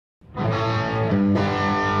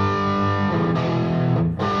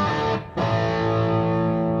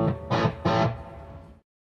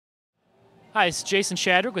Hi, it's Jason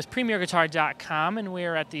Shadrick with PremierGuitar.com, and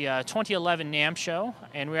we're at the 2011 NAMM show,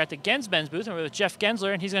 and we're at the Genz Benz booth, and we're with Jeff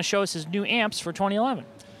Gensler, and he's going to show us his new amps for 2011.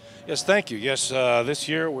 Yes, thank you. Yes, this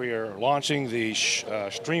year we are launching the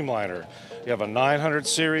Streamliner. We have a 900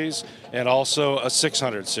 series and also a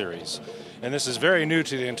 600 series. And this is very new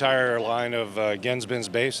to the entire line of Genz Benz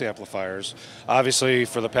bass amplifiers. Obviously,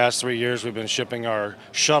 for the past 3 years, we've been shipping our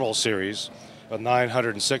Shuttle series, a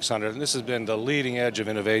 900 and 600, and this has been the leading edge of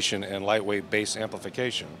innovation in lightweight bass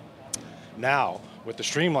amplification. Now, with the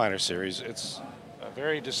Streamliner series, it's a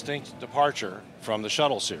very distinct departure from the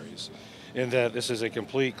Shuttle series, in that this is a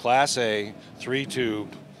complete Class A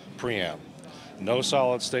 3-tube preamp. No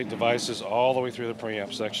solid state devices all the way through the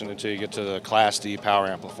preamp section until you get to the Class D power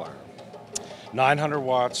amplifier. 900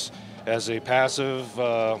 watts as a passive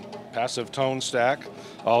tone stack,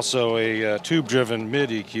 also a tube-driven mid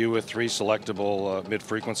EQ with 3 selectable mid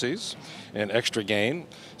frequencies and extra gain.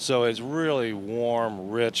 So it's really warm,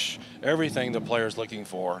 rich, everything the player's looking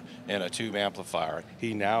for in a tube amplifier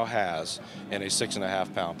he now has in a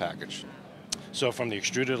 6.5 pound package. So from the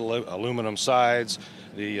extruded aluminum sides,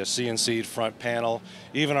 the CNC'd front panel,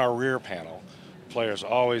 even our rear panel, players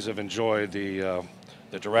always have enjoyed the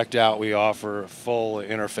direct out we offer, full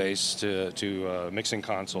interface to mixing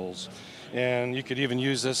consoles. And you could even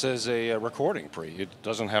use this as a recording pre. It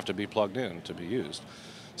doesn't have to be plugged in to be used.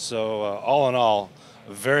 So all in all,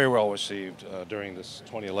 very well received during this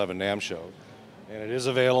 2011 NAMM show. And it is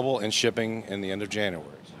available and shipping in the end of January.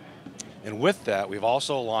 And with that, we've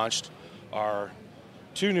also launched our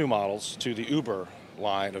 2 new models to the Uber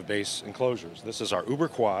line of bass enclosures. This is our Uber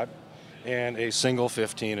Quad and a single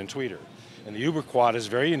 15 and tweeter. And the Uber Quad is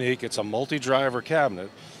very unique. It's a multi-driver cabinet,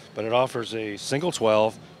 but it offers a single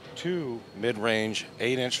 12, 2 mid-range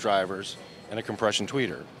 8-inch drivers, and a compression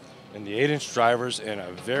tweeter. And the 8-inch drivers in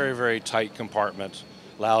a very, very tight compartment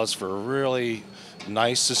allows for really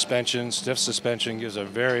nice suspension, stiff suspension, gives a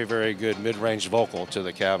very, very good mid-range vocal to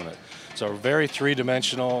the cabinet. So very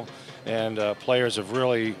three-dimensional, and players have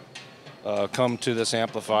really come to this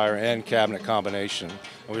amplifier and cabinet combination.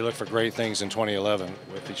 And we look for great things in 2011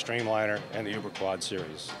 with the Streamliner and the Uber Quad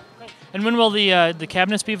series. And when will the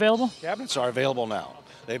cabinets be available? Cabinets are available now.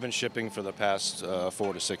 They've been shipping for the past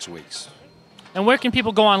 4 to 6 weeks. And where can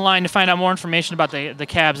people go online to find out more information about the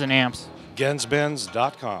cabs and amps?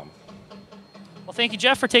 GenzBenz.com. Well, thank you,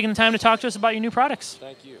 Jeff, for taking the time to talk to us about your new products.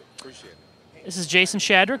 Thank you. Appreciate it. This is Jason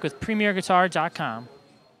Shadrick with PremierGuitar.com.